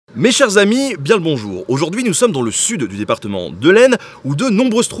Mes chers amis, bien le bonjour. Aujourd'hui nous sommes dans le sud du département de l'Aisne où de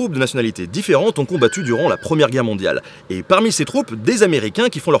nombreuses troupes de nationalités différentes ont combattu durant la Première Guerre mondiale. Et parmi ces troupes, des Américains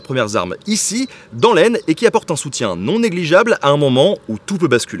qui font leurs premières armes ici, dans l'Aisne, et qui apportent un soutien non négligeable à un moment où tout peut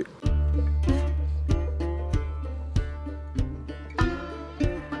basculer.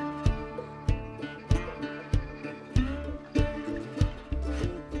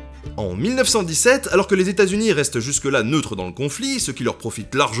 En 1917, alors que les États-Unis restent jusque-là neutres dans le conflit, ce qui leur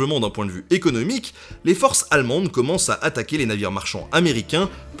profite largement d'un point de vue économique, les forces allemandes commencent à attaquer les navires marchands américains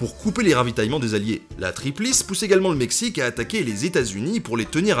pour couper les ravitaillements des Alliés. La Triplice pousse également le Mexique à attaquer les États-Unis pour les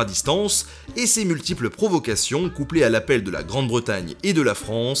tenir à distance, et ces multiples provocations, couplées à l'appel de la Grande-Bretagne et de la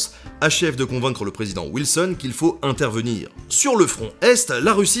France, achèvent de convaincre le président Wilson qu'il faut intervenir. Sur le front Est,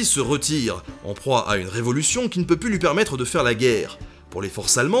 la Russie se retire, en proie à une révolution qui ne peut plus lui permettre de faire la guerre. Pour les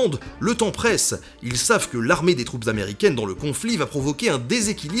forces allemandes, le temps presse, ils savent que l'armée des troupes américaines dans le conflit va provoquer un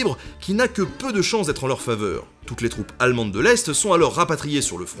déséquilibre qui n'a que peu de chances d'être en leur faveur. Toutes les troupes allemandes de l'Est sont alors rapatriées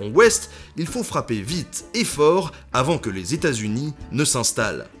sur le front Ouest, il faut frapper vite et fort avant que les États-Unis ne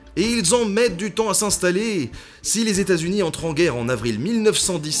s'installent. Et ils en mettent du temps à s'installer. Si les États-Unis entrent en guerre en avril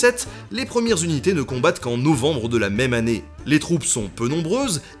 1917, les premières unités ne combattent qu'en novembre de la même année. Les troupes sont peu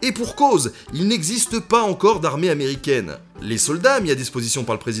nombreuses, et pour cause, il n'existe pas encore d'armée américaine. Les soldats mis à disposition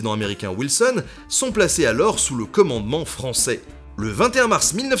par le président américain Wilson sont placés alors sous le commandement français. Le 21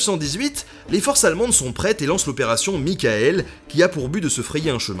 mars 1918, les forces allemandes sont prêtes et lancent l'opération Michael, qui a pour but de se frayer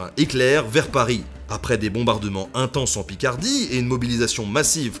un chemin éclair vers Paris. Après des bombardements intenses en Picardie et une mobilisation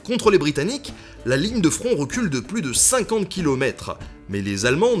massive contre les Britanniques, la ligne de front recule de plus de 50 km. Mais les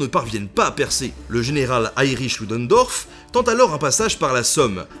Allemands ne parviennent pas à percer. Le général Heinrich Ludendorff tente alors un passage par la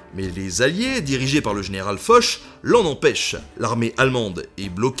Somme, mais les Alliés, dirigés par le général Foch, l'en empêchent. L'armée allemande est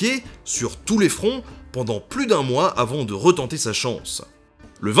bloquée sur tous les fronts pendant plus d'un mois avant de retenter sa chance.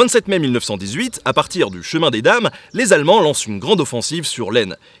 Le 27 mai 1918, à partir du chemin des Dames, les Allemands lancent une grande offensive sur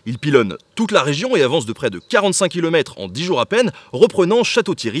l'Aisne. Ils pilonnent toute la région et avancent de près de 45 km en 10 jours à peine, reprenant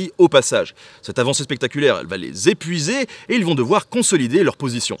Château-Thierry au passage. Cette avancée spectaculaire, elle va les épuiser et ils vont devoir consolider leur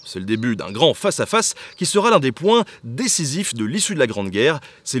position. C'est le début d'un grand face-à-face qui sera l'un des points décisifs de l'issue de la Grande Guerre.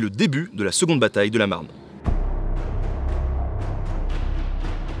 C'est le début de la seconde bataille de la Marne.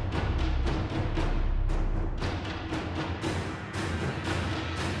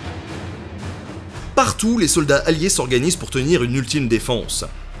 Partout, les soldats alliés s'organisent pour tenir une ultime défense.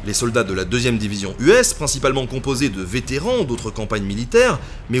 Les soldats de la 2e division US, principalement composés de vétérans d'autres campagnes militaires,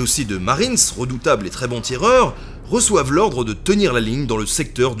 mais aussi de marines, redoutables et très bons tireurs, reçoivent l'ordre de tenir la ligne dans le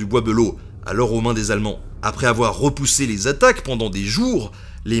secteur du bois Belleau, alors aux mains des Allemands. Après avoir repoussé les attaques pendant des jours,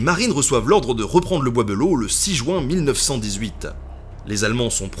 les marines reçoivent l'ordre de reprendre le bois Belleau le 6 juin 1918. Les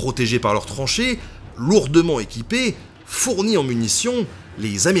Allemands sont protégés par leurs tranchées, lourdement équipés, fournis en munitions.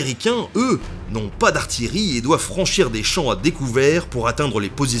 Les Américains, eux, n'ont pas d'artillerie et doivent franchir des champs à découvert pour atteindre les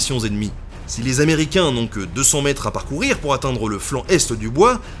positions ennemies. Si les Américains n'ont que 200 mètres à parcourir pour atteindre le flanc est du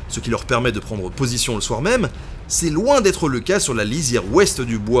bois, ce qui leur permet de prendre position le soir même, c'est loin d'être le cas sur la lisière ouest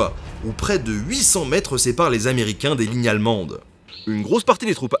du bois, où près de 800 mètres séparent les Américains des lignes allemandes. Une grosse partie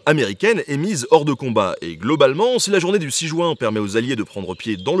des troupes américaines est mise hors de combat, et globalement, si la journée du 6 juin permet aux Alliés de prendre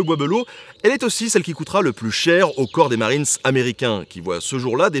pied dans le bois Belleau, elle est aussi celle qui coûtera le plus cher au corps des Marines américains, qui voit ce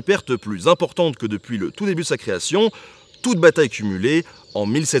jour-là des pertes plus importantes que depuis le tout début de sa création, toute bataille cumulée en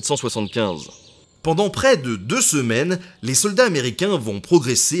 1775. Pendant près de 2 semaines, les soldats américains vont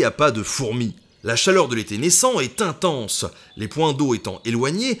progresser à pas de fourmis. La chaleur de l'été naissant est intense, les points d'eau étant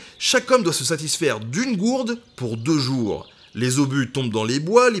éloignés, chaque homme doit se satisfaire d'une gourde pour 2 jours. Les obus tombent dans les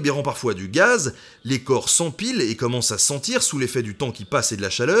bois, libérant parfois du gaz, les corps s'empilent et commencent à sentir sous l'effet du temps qui passe et de la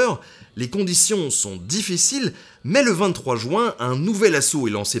chaleur. Les conditions sont difficiles, mais le 23 juin, un nouvel assaut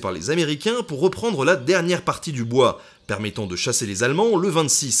est lancé par les Américains pour reprendre la dernière partie du bois, permettant de chasser les Allemands le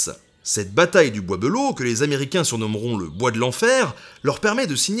 26. Cette bataille du bois Belleau, que les Américains surnommeront le bois de l'enfer, leur permet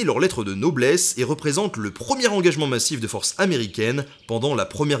de signer leur lettre de noblesse et représente le premier engagement massif de forces américaines pendant la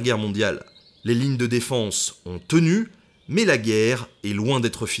Première Guerre mondiale. Les lignes de défense ont tenu, mais la guerre est loin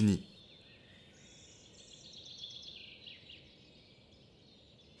d'être finie.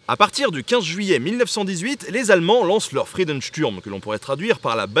 À partir du 15 juillet 1918, les Allemands lancent leur Friedenssturm, que l'on pourrait traduire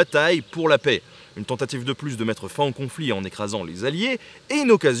par la bataille pour la paix. Une tentative de plus de mettre fin au conflit en écrasant les Alliés, et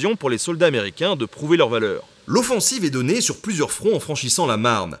une occasion pour les soldats américains de prouver leur valeur. L'offensive est donnée sur plusieurs fronts en franchissant la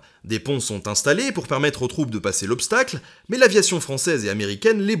Marne. Des ponts sont installés pour permettre aux troupes de passer l'obstacle, mais l'aviation française et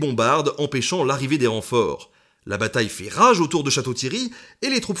américaine les bombarde, empêchant l'arrivée des renforts. La bataille fait rage autour de Château-Thierry et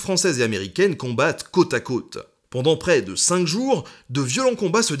les troupes françaises et américaines combattent côte à côte. Pendant près de 5 jours, de violents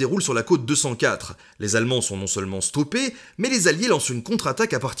combats se déroulent sur la côte 204. Les Allemands sont non seulement stoppés, mais les Alliés lancent une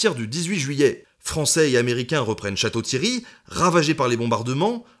contre-attaque à partir du 18 juillet. Français et Américains reprennent Château-Thierry, ravagé par les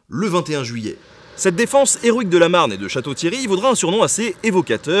bombardements, le 21 juillet. Cette défense héroïque de la Marne et de Château-Thierry vaudra un surnom assez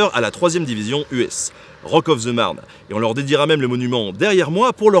évocateur à la 3e division US, Rock of the Marne, et on leur dédiera même le monument derrière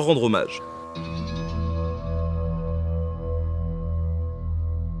moi pour leur rendre hommage.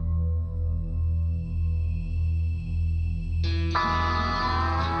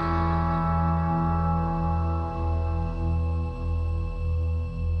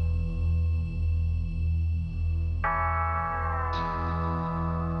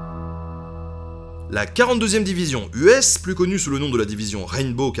 La 42e division US, plus connue sous le nom de la division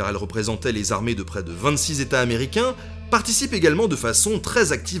Rainbow car elle représentait les armées de près de 26 États américains, participe également de façon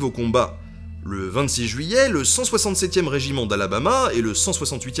très active au combat. Le 26 juillet, le 167e régiment d'Alabama et le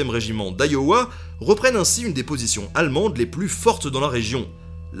 168e régiment d'Iowa reprennent ainsi une des positions allemandes les plus fortes dans la région,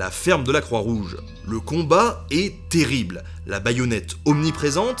 la ferme de la Croix-Rouge. Le combat est terrible, la baïonnette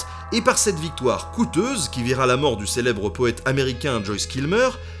omniprésente, et par cette victoire coûteuse qui verra la mort du célèbre poète américain Joyce Kilmer,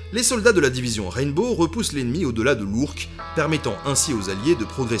 les soldats de la division Rainbow repoussent l'ennemi au-delà de l'Ourcq, permettant ainsi aux Alliés de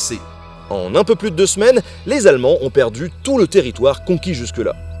progresser. En un peu plus de 2 semaines, les Allemands ont perdu tout le territoire conquis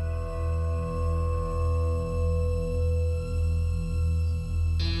jusque-là.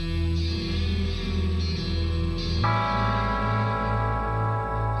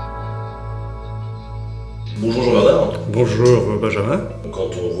 Bonjour Jean-Bernard. Bonjour Benjamin. Quand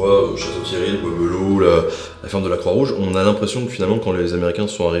on voit Château-Thierry, le bois Belleau, la ferme de la Croix-Rouge, on a l'impression que finalement quand les Américains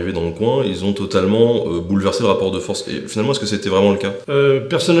sont arrivés dans le coin, ils ont totalement bouleversé le rapport de force. Et finalement, est-ce que c'était vraiment le cas?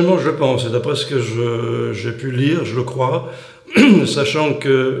 Personnellement, je pense, et d'après ce que j'ai pu lire, je le crois, sachant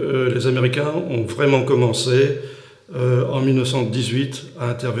que les Américains ont vraiment commencé en 1918 à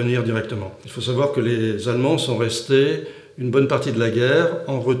intervenir directement. Il faut savoir que les Allemands sont restés une bonne partie de la guerre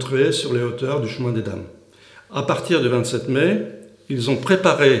en retrait sur les hauteurs du chemin des Dames. À partir du 27 mai, ils ont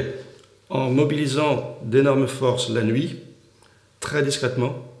préparé, en mobilisant d'énormes forces la nuit, très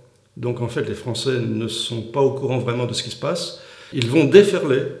discrètement. Donc en fait, les Français ne sont pas au courant vraiment de ce qui se passe. Ils vont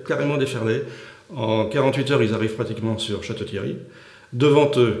déferler, carrément déferler. En 48 heures, ils arrivent pratiquement sur Château-Thierry. Devant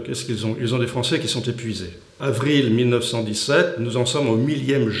eux, qu'est-ce qu'ils ont? Ils ont des Français qui sont épuisés. Avril 1917, nous en sommes au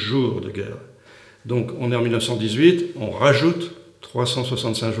 1000e jour de guerre. Donc on est en 1918, on rajoute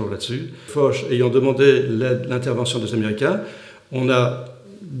 365 jours là-dessus. Foch ayant demandé l'intervention des Américains, on a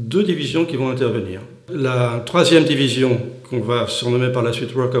 2 divisions qui vont intervenir. La 3e division, qu'on va surnommer par la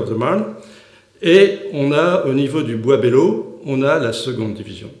suite Rock of the Marne, et on a, au niveau du bois Belleau, on a la 2e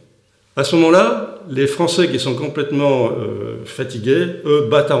division. À ce moment-là, les Français qui sont complètement fatigués, eux,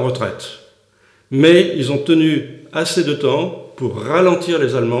 battent en retraite. Mais ils ont tenu assez de temps pour ralentir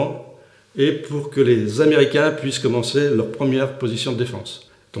les Allemands et pour que les Américains puissent commencer leur première position de défense.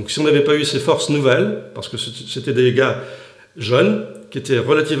 Donc si on n'avait pas eu ces forces nouvelles, parce que c'était des gars jeunes, qui étaient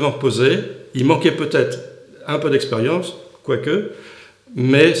relativement posés, il manquait peut-être un peu d'expérience, quoique,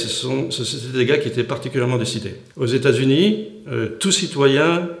 mais c'était des gars qui étaient particulièrement décidés. Aux États-Unis, tout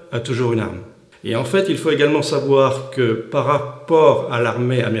citoyen a toujours une arme. Et en fait, il faut également savoir que par rapport à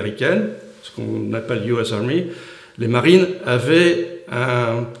l'armée américaine, ce qu'on appelle US Army, les Marines avaient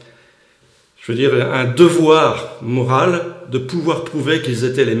un devoir moral de pouvoir prouver qu'ils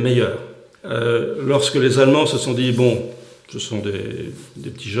étaient les meilleurs. Lorsque les Allemands se sont dit, bon, ce sont des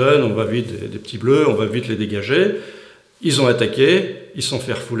petits jeunes, on va vite, des petits bleus, on va vite les dégager, ils ont attaqué, ils se sont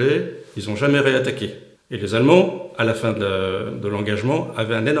fait refouler, ils n'ont jamais réattaqué. Et les Allemands, à la fin de l'engagement,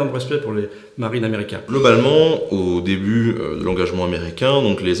 avaient un énorme respect pour les marines américains. Globalement, au début de l'engagement américain,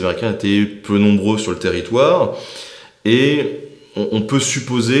 donc les Américains étaient peu nombreux sur le territoire, et on peut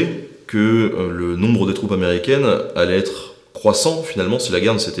supposer que le nombre des troupes américaines allait être croissant, finalement, si la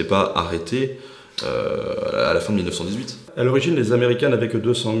guerre ne s'était pas arrêtée à la fin de 1918. À l'origine, les Américains n'avaient que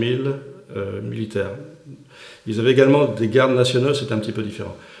 200 000 militaires. Ils avaient également des gardes nationaux, c'était un petit peu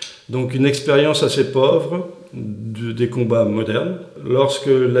différent. Donc une expérience assez pauvre des combats modernes. Lorsque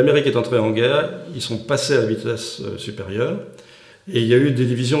l'Amérique est entrée en guerre, ils sont passés à la vitesse supérieure, et il y a eu des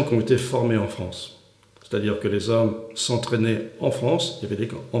divisions qui ont été formées en France. C'est-à-dire que les hommes s'entraînaient en France, il y avait des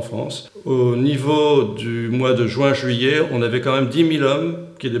camps en France. Au niveau du mois de juin-juillet, on avait quand même 10 000 hommes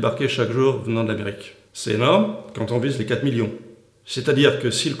qui débarquaient chaque jour venant de l'Amérique. C'est énorme quand on vise les 4 millions. C'est-à-dire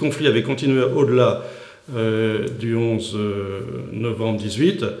que si le conflit avait continué au-delà du 11 novembre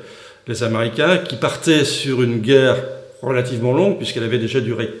 18, les Américains, qui partaient sur une guerre relativement longue, puisqu'elle avait déjà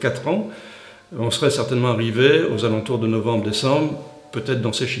duré 4 ans, on serait certainement arrivé aux alentours de novembre-décembre, peut-être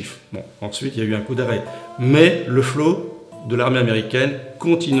dans ces chiffres. Bon, ensuite, il y a eu un coup d'arrêt. Mais le flot de l'armée américaine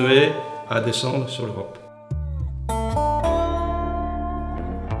continuait à descendre sur l'Europe.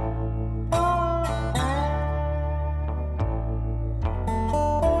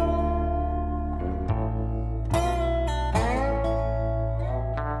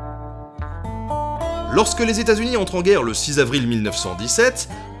 Lorsque les États-Unis entrent en guerre le 6 avril 1917,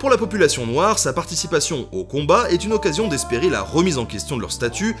 pour la population noire, sa participation au combat est une occasion d'espérer la remise en question de leur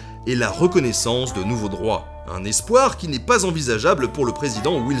statut et la reconnaissance de nouveaux droits. Un espoir qui n'est pas envisageable pour le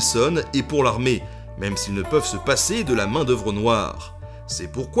président Wilson et pour l'armée, même s'ils ne peuvent se passer de la main-d'œuvre noire. C'est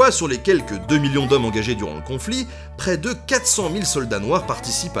pourquoi, sur les quelques 2 millions d'hommes engagés durant le conflit, près de 400 000 soldats noirs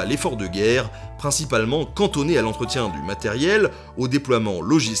participent à l'effort de guerre, principalement cantonnés à l'entretien du matériel, au déploiement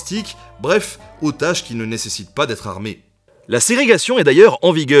logistique, bref, aux tâches qui ne nécessitent pas d'être armés. La ségrégation est d'ailleurs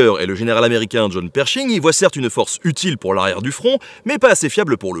en vigueur, et le général américain John Pershing y voit certes une force utile pour l'arrière du front, mais pas assez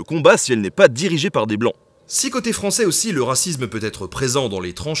fiable pour le combat si elle n'est pas dirigée par des blancs. Si côté français aussi le racisme peut être présent dans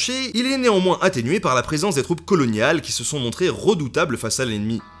les tranchées, il est néanmoins atténué par la présence des troupes coloniales qui se sont montrées redoutables face à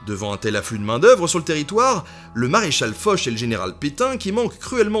l'ennemi. Devant un tel afflux de main-d'œuvre sur le territoire, le maréchal Foch et le général Pétain, qui manquent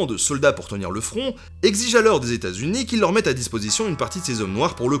cruellement de soldats pour tenir le front, exigent alors des États-Unis qu'ils leur mettent à disposition une partie de ces hommes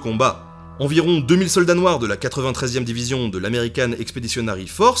noirs pour le combat. Environ 2000 soldats noirs de la 93e division de l'American Expeditionary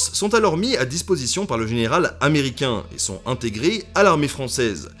Force sont alors mis à disposition par le général américain et sont intégrés à l'armée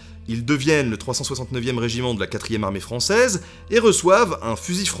française. Ils deviennent le 369e régiment de la 4e armée française et reçoivent un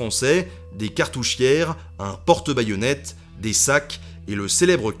fusil français, des cartouchières, un porte-baïonnette, des sacs et le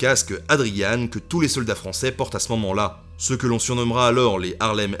célèbre casque Adrian que tous les soldats français portent à ce moment-là. Ceux que l'on surnommera alors les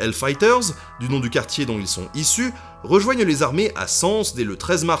Harlem Hellfighters, du nom du quartier dont ils sont issus, rejoignent les armées à Sens dès le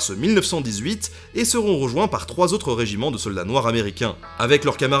 13 mars 1918 et seront rejoints par 3 autres régiments de soldats noirs américains. Avec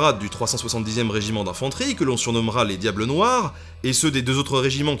leurs camarades du 370e régiment d'infanterie, que l'on surnommera les Diables Noirs, et ceux des 2 autres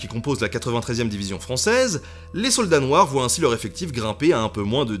régiments qui composent la 93e division française, les soldats noirs voient ainsi leur effectif grimper à un peu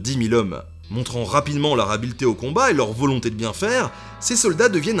moins de 10 000 hommes. Montrant rapidement leur habileté au combat et leur volonté de bien faire, ces soldats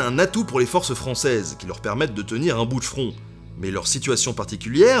deviennent un atout pour les forces françaises, qui leur permettent de tenir un bout de front. Mais leur situation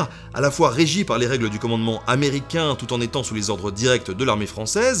particulière, à la fois régie par les règles du commandement américain tout en étant sous les ordres directs de l'armée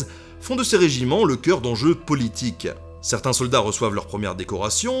française, font de ces régiments le cœur d'enjeux politiques. Certains soldats reçoivent leur première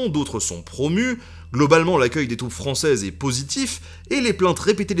décoration, d'autres sont promus, globalement l'accueil des troupes françaises est positif, et les plaintes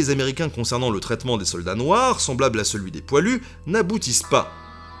répétées des Américains concernant le traitement des soldats noirs, semblable à celui des poilus, n'aboutissent pas.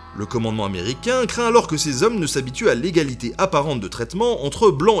 Le commandement américain craint alors que ces hommes ne s'habituent à l'égalité apparente de traitement entre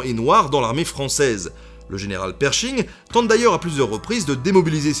blancs et noirs dans l'armée française. Le général Pershing tente d'ailleurs à plusieurs reprises de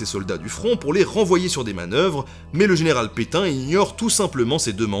démobiliser ces soldats du front pour les renvoyer sur des manœuvres, mais le général Pétain ignore tout simplement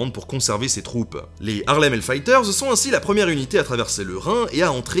ses demandes pour conserver ses troupes. Les Harlem Hellfighters sont ainsi la première unité à traverser le Rhin et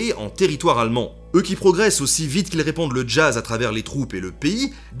à entrer en territoire allemand. Eux qui progressent aussi vite qu'ils répandent le jazz à travers les troupes et le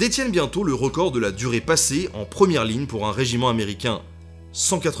pays, détiennent bientôt le record de la durée passée en première ligne pour un régiment américain.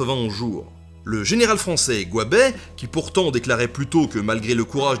 191 jours. Le général français Guabet, qui pourtant déclarait plus tôt que malgré le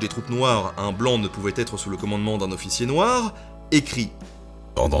courage des troupes noires, un blanc ne pouvait être sous le commandement d'un officier noir, écrit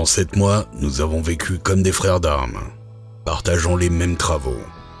 « Pendant 7 mois, nous avons vécu comme des frères d'armes, partageant les mêmes travaux,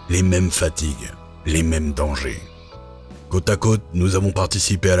 les mêmes fatigues, les mêmes dangers. Côte à côte, nous avons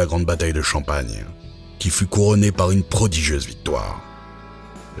participé à la grande bataille de Champagne, qui fut couronnée par une prodigieuse victoire.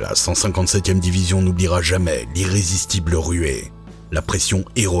 La 157e division n'oubliera jamais l'irrésistible ruée, la pression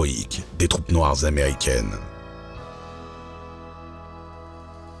héroïque des troupes noires américaines. »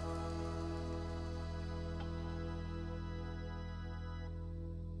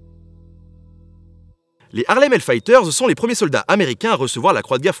 Les Harlem Hellfighters sont les premiers soldats américains à recevoir la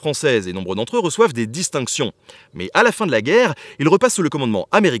Croix de guerre française, et nombre d'entre eux reçoivent des distinctions. Mais à la fin de la guerre, ils repassent sous le commandement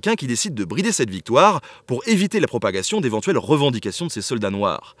américain qui décide de brider cette victoire pour éviter la propagation d'éventuelles revendications de ces soldats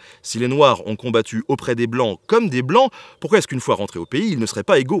noirs. Si les noirs ont combattu auprès des blancs comme des blancs, pourquoi est-ce qu'une fois rentrés au pays, ils ne seraient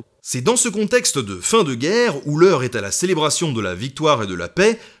pas égaux? C'est dans ce contexte de fin de guerre, où l'heure est à la célébration de la victoire et de la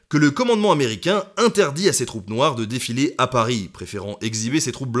paix, que le commandement américain interdit à ses troupes noires de défiler à Paris, préférant exhiber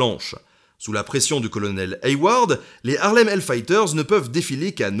ses troupes blanches. Sous la pression du colonel Hayward, les Harlem Hellfighters ne peuvent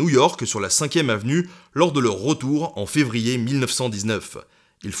défiler qu'à New York sur la 5e avenue lors de leur retour en février 1919.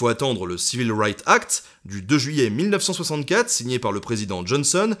 Il faut attendre le Civil Rights Act du 2 juillet 1964 signé par le président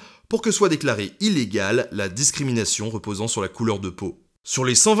Johnson pour que soit déclarée illégale la discrimination reposant sur la couleur de peau. Sur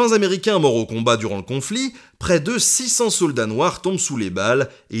les 120 Américains morts au combat durant le conflit, près de 600 soldats noirs tombent sous les balles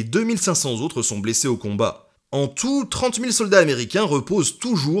et 2500 autres sont blessés au combat. En tout, 30 000 soldats américains reposent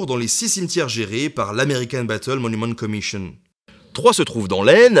toujours dans les 6 cimetières gérés par l'American Battle Monument Commission. 3 se trouvent dans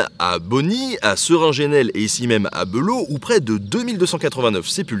l'Aisne, à Bonny, à Seringénel et ici même à Belleau, où près de 2289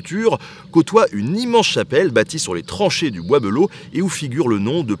 sépultures côtoient une immense chapelle bâtie sur les tranchées du bois Belleau et où figure le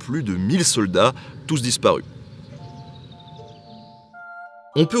nom de plus de 1000 soldats, tous disparus.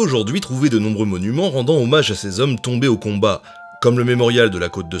 On peut aujourd'hui trouver de nombreux monuments rendant hommage à ces hommes tombés au combat, comme le mémorial de la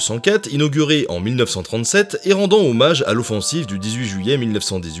Côte 204, inauguré en 1937 et rendant hommage à l'offensive du 18 juillet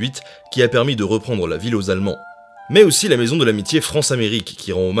 1918 qui a permis de reprendre la ville aux Allemands. mais aussi la maison de l'amitié France-Amérique,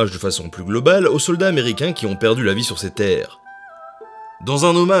 qui rend hommage de façon plus globale aux soldats américains qui ont perdu la vie sur ces terres. Dans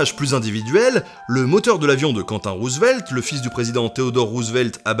un hommage plus individuel, le moteur de l'avion de Quentin Roosevelt, le fils du président Theodore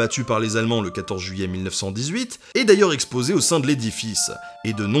Roosevelt abattu par les Allemands le 14 juillet 1918, est d'ailleurs exposé au sein de l'édifice,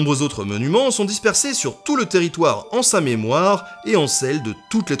 et de nombreux autres monuments sont dispersés sur tout le territoire en sa mémoire et en celle de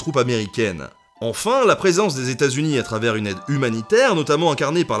toutes les troupes américaines. Enfin, la présence des États-Unis à travers une aide humanitaire, notamment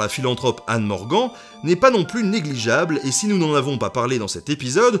incarnée par la philanthrope Anne Morgan, n'est pas non plus négligeable, et si nous n'en avons pas parlé dans cet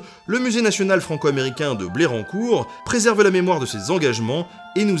épisode, le Musée national franco-américain de Blérancourt préserve la mémoire de ses engagements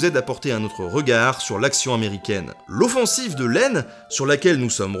et nous aide à porter un autre regard sur l'action américaine. L'offensive de l'Aisne, sur laquelle nous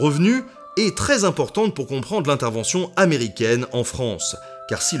sommes revenus, est très importante pour comprendre l'intervention américaine en France.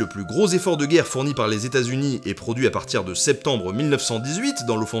 Car si le plus gros effort de guerre fourni par les États-Unis est produit à partir de septembre 1918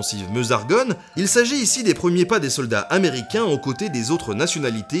 dans l'offensive Meuse-Argonne, il s'agit ici des premiers pas des soldats américains aux côtés des autres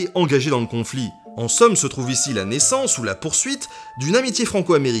nationalités engagées dans le conflit. En somme se trouve ici la naissance ou la poursuite d'une amitié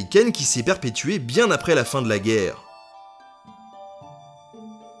franco-américaine qui s'est perpétuée bien après la fin de la guerre.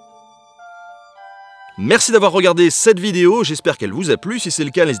 Merci d'avoir regardé cette vidéo, j'espère qu'elle vous a plu. Si c'est le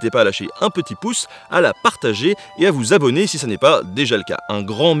cas, n'hésitez pas à lâcher un petit pouce, à la partager et à vous abonner si ce n'est pas déjà le cas. Un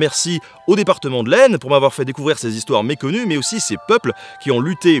grand merci au département de l'Aisne pour m'avoir fait découvrir ces histoires méconnues, mais aussi ces peuples qui ont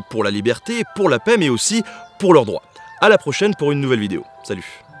lutté pour la liberté, pour la paix, mais aussi pour leurs droits. À la prochaine pour une nouvelle vidéo.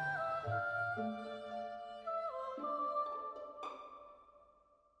 Salut!